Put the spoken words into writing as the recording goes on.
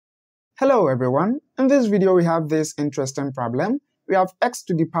Hello everyone, in this video we have this interesting problem. We have x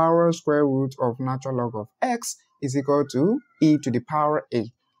to the power square root of natural log of x is equal to e to the power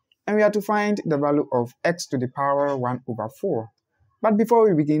a. And we have to find the value of x to the power 1 over 4. But before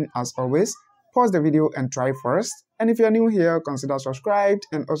we begin, as always, pause the video and try first. And if you're new here, consider subscribed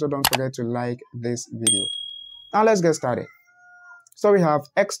and also don't forget to like this video. Now let's get started. So we have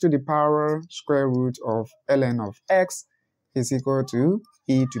x to the power square root of ln of x is equal to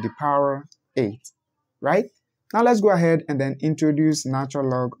e to the power 8, right? Now let's go ahead and then introduce natural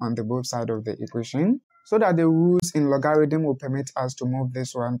log on the both sides of the equation so that the rules in logarithm will permit us to move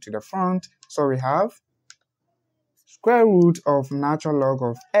this one to the front. So we have square root of natural log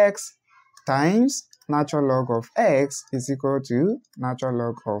of x times natural log of x is equal to natural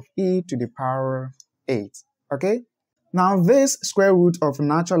log of e to the power 8, okay? Now this square root of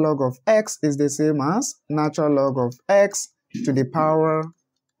natural log of x is the same as natural log of x to the power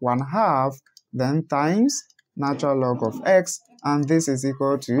 1/2, then times natural log of x, and this is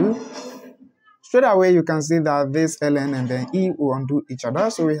equal to, straight away you can see that this ln and then e will undo each other,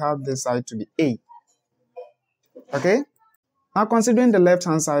 so we have this side to be a. Okay? Now considering the left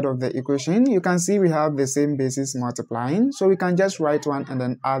hand side of the equation, you can see we have the same basis multiplying, so we can just write one and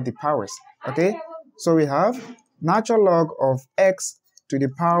then add the powers. Okay? So we have natural log of x to the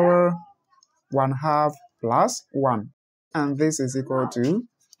power 1/2 plus 1. And this is equal to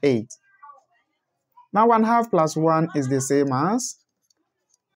 8. Now 1/2 plus 1 is the same as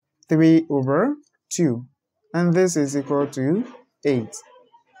 3 over 2. And this is equal to 8.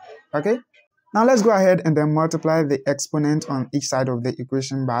 Okay? Now let's go ahead and then multiply the exponent on each side of the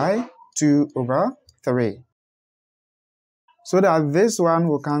equation by 2 over 3. So that this one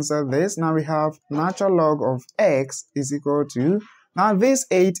will cancel this. Now we have natural log of x is equal to, now this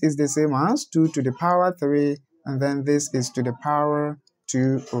 8 is the same as 2 to the power 3, and then this is to the power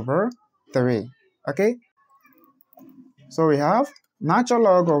 2 over 3. Okay? So we have natural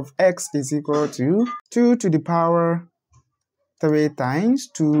log of x is equal to 2 to the power 3 times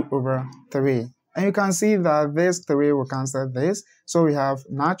 2 over 3. And you can see that this 3 will cancel this. So we have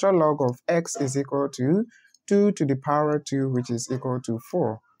natural log of x is equal to 2 to the power 2, which is equal to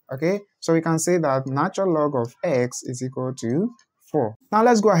 4. Okay? So we can say that natural log of x is equal to 4. Now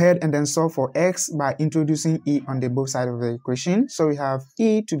let's go ahead and then solve for x by introducing e on the both sides of the equation. So we have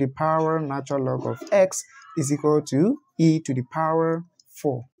e to the power natural log of x is equal to e to the power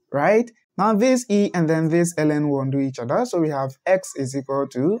 4, right? Now this e and then this ln will undo each other. So we have x is equal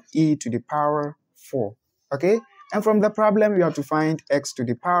to e to the power 4, okay? And from the problem, we have to find x to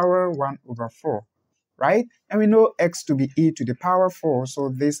the power 1 over 4, right? And we know x to be e to the power 4, so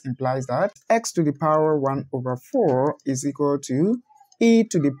this implies that x to the power 1 over 4 is equal to e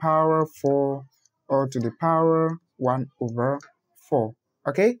to the power 4 or to the power 1 over 4,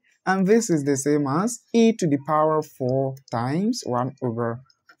 okay? And this is the same as e to the power 4 times 1 over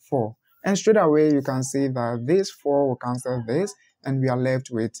 4. And straight away you can see that this 4 will cancel this and we are left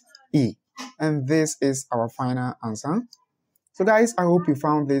with e. And this is our final answer. So guys, I hope you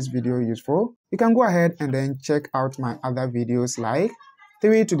found this video useful. You can go ahead and then check out my other videos like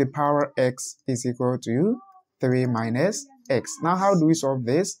 3 to the power x is equal to 3 minus x. Now how do we solve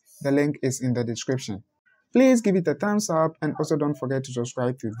this? The link is in the description. Please give it a thumbs up and also don't forget to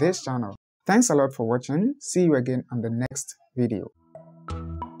subscribe to this channel. Thanks a lot for watching. See you again on the next video.